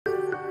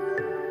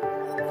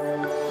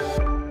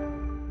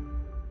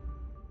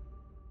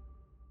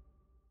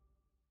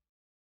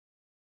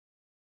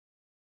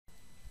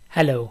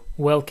Hello,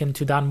 welcome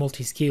to Dan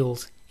Multi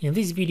Skills. In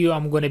this video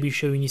I'm going to be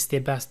showing you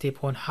step by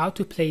step on how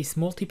to place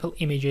multiple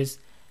images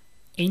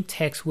in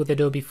text with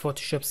Adobe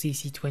Photoshop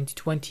CC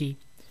 2020.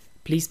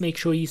 Please make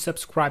sure you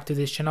subscribe to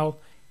this channel,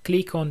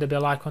 click on the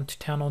bell icon to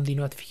turn on the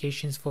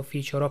notifications for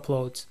future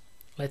uploads.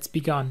 Let's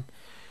begin.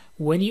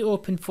 When you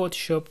open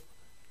Photoshop,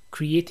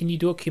 create a new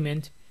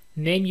document,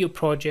 name your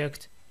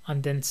project,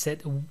 and then set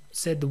the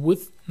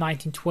width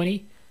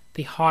 1920,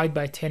 the height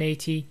by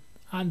 1080,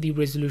 and the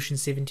resolution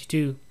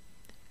 72.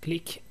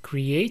 Click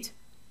create.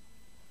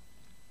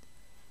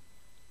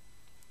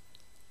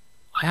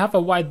 I have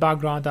a white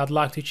background. I'd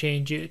like to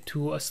change it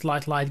to a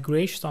slight light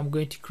grayish, so I'm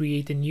going to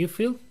create a new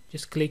fill.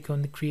 Just click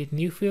on the create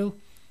new fill,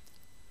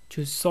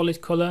 choose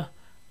solid color.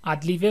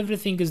 I'd leave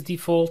everything as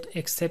default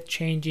except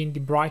changing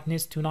the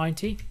brightness to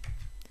 90.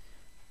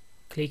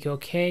 Click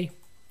OK.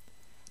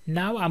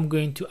 Now I'm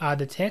going to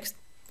add a text,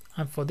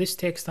 and for this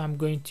text I'm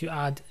going to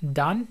add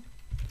done,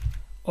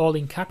 all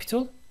in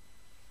capital.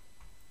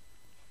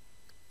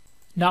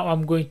 Now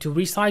I'm going to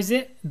resize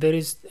it. There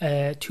is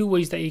two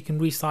ways that you can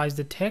resize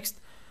the text.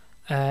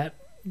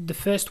 The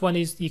first one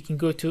is you can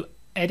go to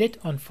edit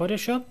on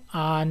Photoshop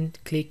and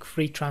click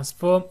free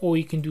transform, or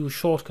you can do a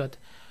shortcut.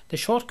 The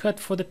shortcut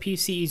for the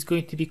PC is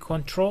going to be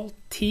Control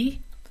T,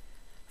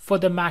 for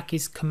the Mac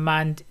is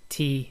Command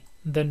T.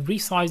 Then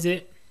resize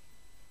it,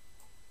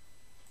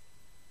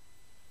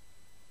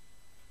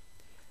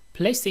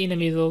 place it in the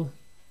middle,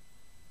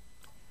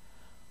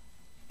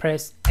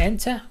 press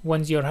enter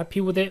once you're happy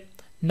with it.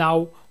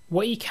 Now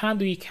what you can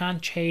do, you can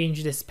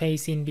change the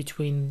spacing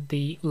between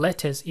the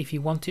letters if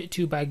you wanted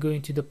to by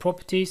going to the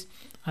properties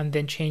and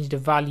then change the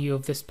value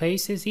of the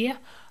spaces here.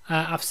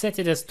 I've set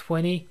it as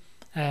 20.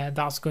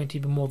 That's going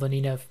to be more than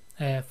enough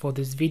for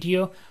this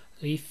video.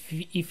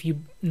 If you're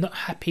not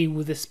happy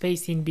with the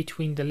spacing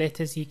between the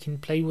letters, you can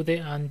play with it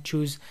and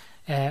choose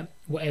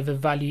whatever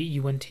value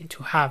you want it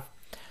to have.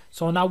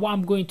 So now what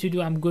I'm going to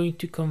do, I'm going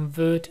to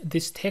convert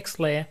this text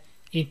layer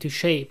into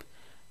shape.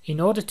 In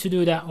order to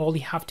do that, all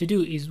you have to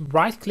do is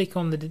right click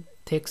on the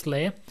text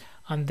layer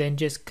and then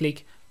just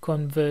click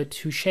convert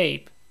to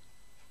shape.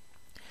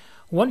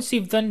 Once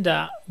you've done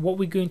that, what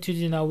we're going to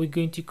do now, we're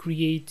going to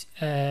create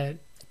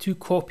two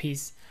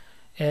copies.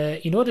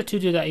 In order to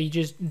do that, you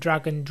just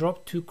drag and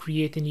drop to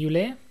create a new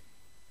layer.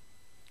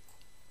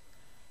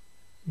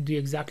 Do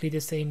exactly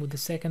the same with the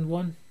second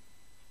one.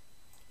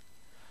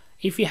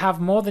 If you have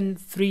more than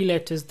 3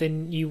 letters,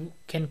 then you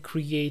can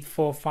create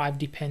 4 or 5,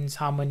 depends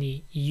how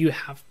many you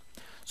have.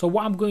 So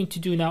what I'm going to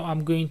do now,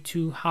 I'm going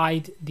to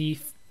hide the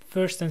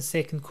first and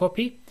second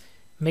copy.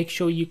 Make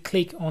sure you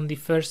click on the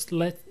first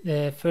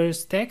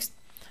text,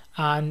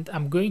 and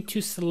I'm going to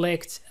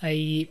select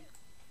a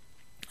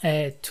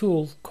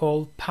tool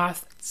called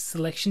Path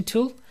Selection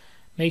Tool.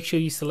 Make sure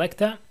you select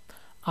that,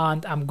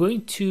 and I'm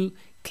going to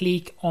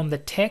click on the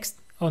text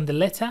on the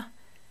letter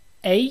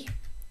A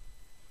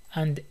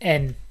and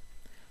N.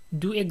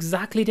 Do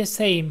exactly the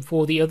same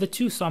for the other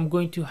two. So I'm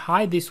going to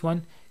hide this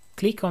one,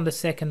 click on the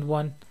second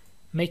one,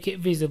 make it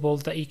visible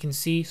that you can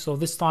see. So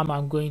this time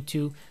I'm going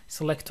to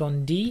select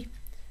on D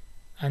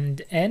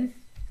and N.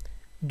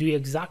 Do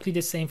exactly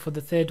the same for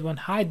the third one,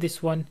 hide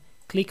this one,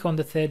 click on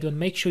the third one,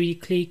 make sure you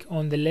click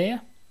on the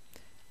layer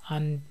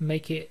and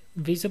make it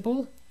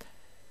visible,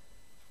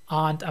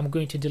 and I'm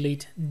going to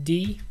delete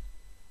D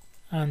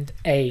and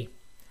A.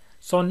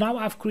 So now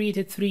I've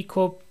created three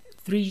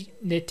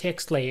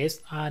text layers,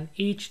 and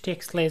each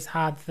text layer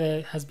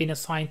has been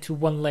assigned to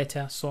one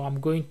letter. So I'm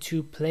going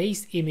to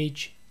place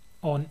image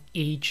on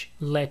each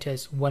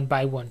letters one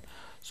by one.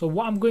 So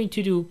what I'm going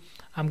to do,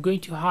 I'm going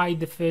to hide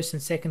the first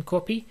and second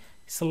copy,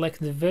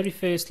 select the very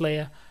first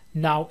layer.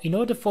 Now in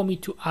order for me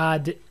to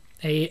add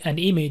an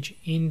image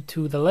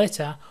into the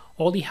letter,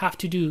 all you have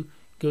to do,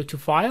 go to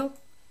File,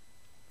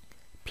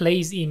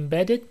 Place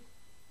Embedded,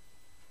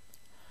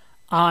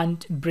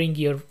 and bring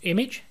your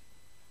image,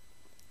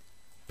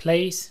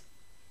 place.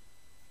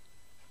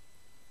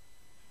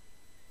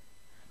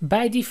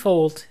 By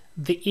default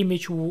the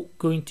image will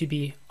going to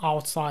be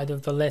outside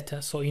of the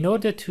letter, so in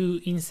order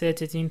to insert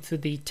it into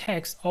the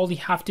text, all you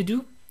have to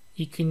do,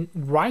 you can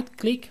right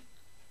click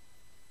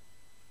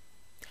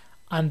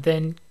and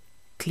then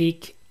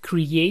click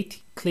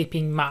create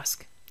clipping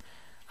mask.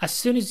 As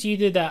soon as you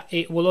do that,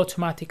 it will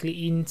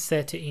automatically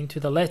insert it into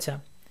the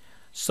letter.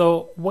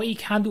 So what you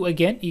can do,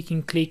 again, you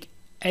can click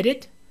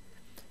edit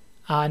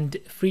and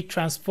free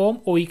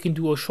transform, or you can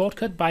do a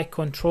shortcut by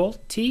Control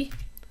T,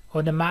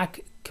 or the Mac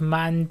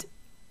Command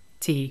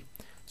T.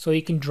 So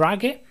you can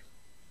drag it,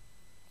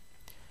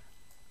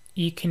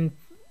 you can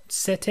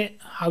set it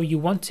how you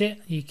want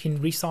it, you can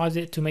resize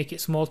it to make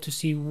it small to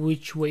see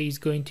which way is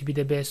going to be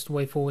the best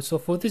way forward. So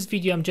for this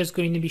video I'm just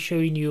going to be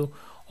showing you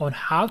on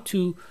how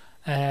to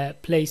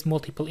place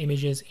multiple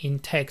images in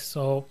text.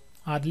 So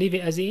I'd leave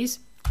it as it is.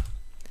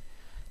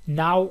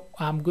 Now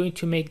I'm going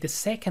to make the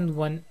second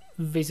one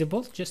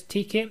visible. Just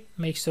tick it,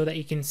 make sure that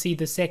you can see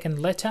the second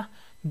letter.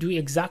 Do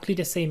exactly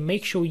the same,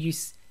 make sure you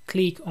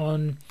click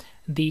on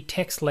the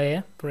text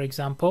layer, for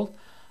example,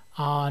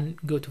 and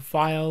go to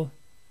File,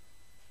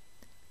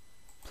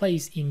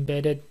 Place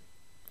Embedded,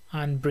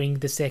 and bring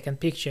the second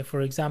picture.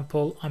 For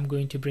example, I'm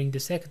going to bring the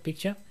second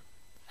picture.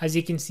 As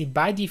you can see,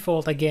 by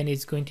default, again,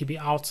 it's going to be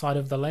outside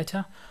of the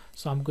letter.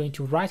 So I'm going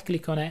to right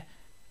click on it,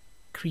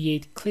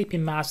 create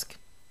clipping mask,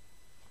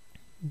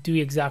 do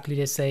exactly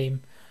the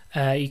same.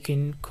 You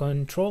can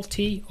Control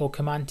T or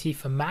Command T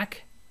for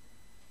Mac,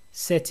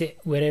 set it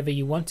wherever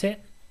you want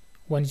it.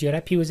 Once you're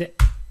happy with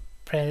it,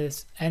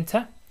 press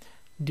enter.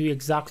 Do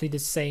exactly the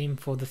same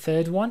for the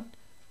third one.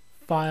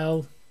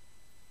 File,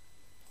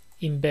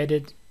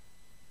 embedded.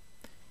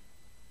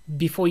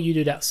 Before you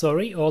do that,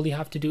 sorry, all you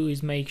have to do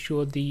is make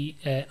sure the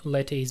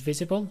letter is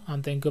visible,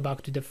 and then go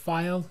back to the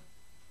file,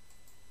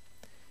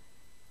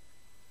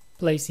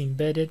 place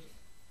embedded,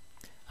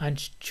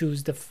 and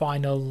choose the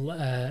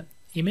final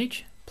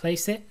image,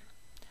 place it.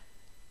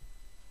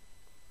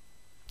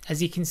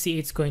 As you can see,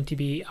 it's going to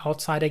be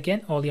outside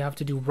again. All you have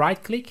to do,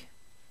 right click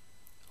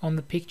on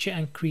the picture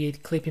and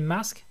create clipping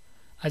mask.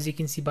 As you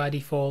can see, by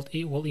default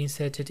it will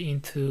insert it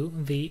into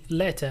the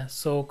letter.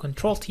 So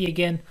Control T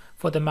again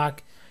for the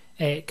Mac,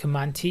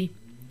 Command T,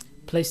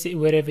 place it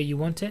wherever you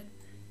want it.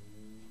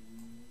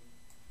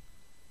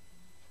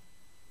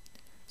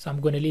 So I'm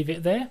going to leave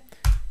it there,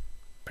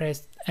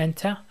 press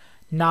enter.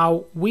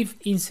 Now we've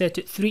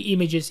inserted 3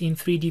 images in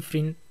 3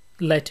 different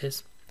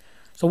letters.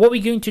 So what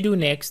we're going to do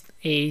next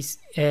is,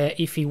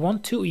 if you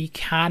want to, you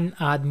can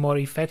add more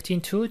effect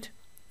into it,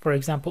 for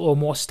example, or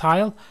more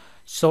style.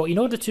 So in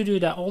order to do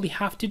that, all you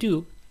have to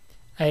do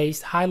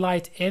is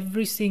highlight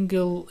every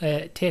single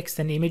text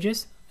and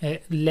images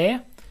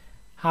layer,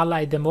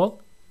 highlight them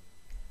all.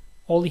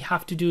 All you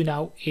have to do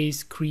now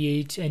is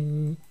create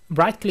a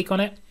right click on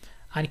it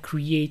and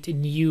create a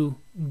new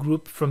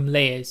group from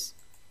layers.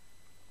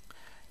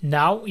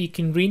 Now you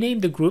can rename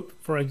the group.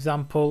 For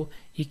example,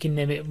 you can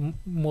name it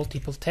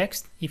multiple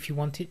text if you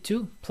want it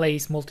to.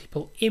 Place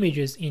multiple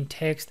images in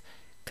text,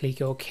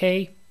 click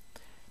OK.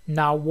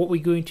 Now what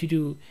we're going to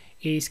do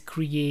is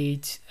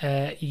create,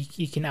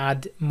 you can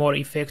add more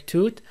effect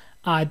to it,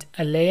 add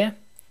a layer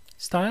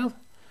style.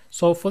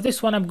 So for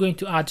this one, I'm going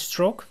to add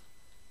stroke.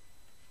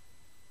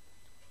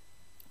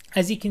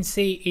 As you can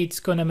see, it's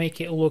going to make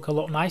it look a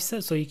lot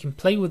nicer, so you can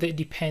play with it,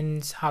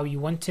 depends how you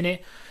want in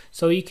it.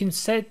 So you can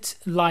set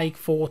like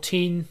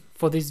 14.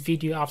 For this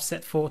video I've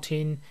set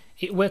 14.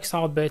 It works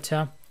out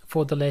better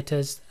for the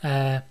letters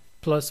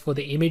plus for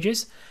the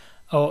images,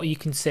 or you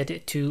can set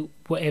it to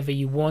whatever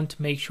you want.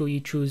 Make sure you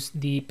choose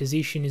the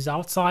position is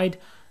outside,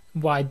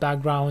 white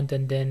background,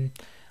 and then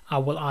I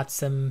will add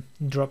some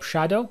drop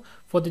shadow.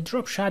 For the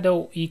drop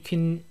shadow, you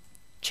can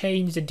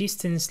change the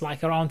distance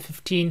like around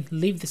 15,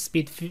 leave the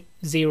speed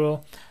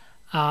 0,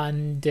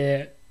 and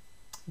the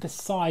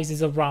size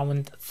is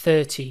around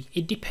 30.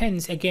 It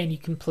depends, again, you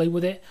can play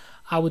with it.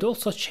 I would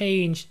also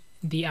change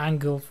the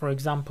angle, for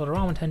example,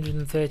 around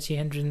 130,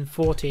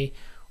 140,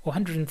 or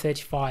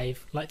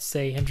 135, let's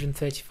say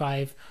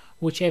 135,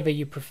 whichever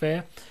you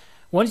prefer.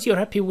 Once you're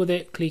happy with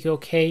it, click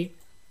OK,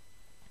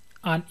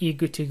 and you're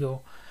good to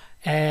go.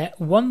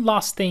 One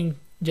last thing,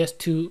 just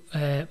to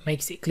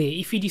make it clear,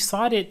 if you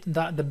decided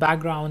that the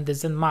background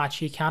doesn't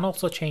match, you can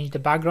also change the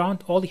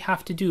background. All you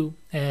have to do,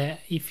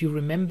 if you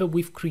remember,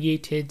 we've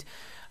created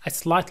a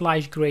slight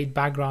light gray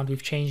background,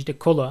 we've changed the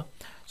color.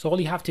 So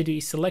all you have to do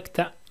is select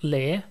that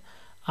layer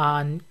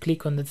and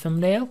click on the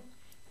thumbnail,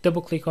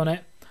 double click on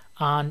it,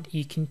 and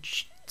you can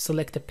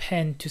select a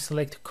pen to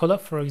select the color.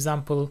 For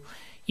example,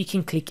 you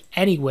can click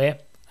anywhere.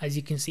 As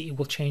you can see, it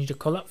will change the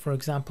color. For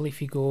example,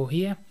 if you go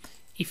here,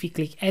 if you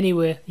click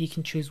anywhere, you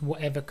can choose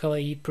whatever color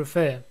you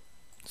prefer.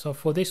 So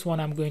for this one,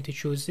 I'm going to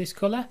choose this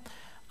color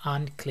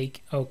and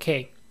click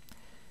OK.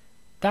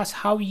 That's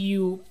how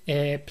you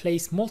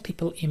place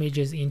multiple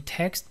images in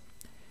text.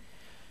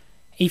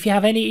 If you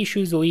have any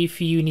issues or if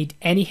you need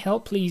any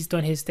help, please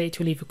don't hesitate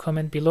to leave a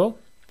comment below.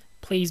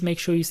 Please make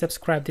sure you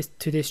subscribe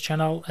to this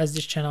channel, as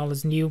this channel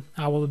is new.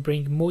 I will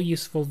bring more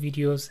useful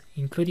videos,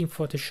 including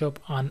Photoshop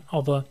and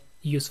other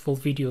useful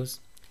videos.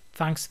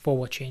 Thanks for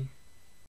watching.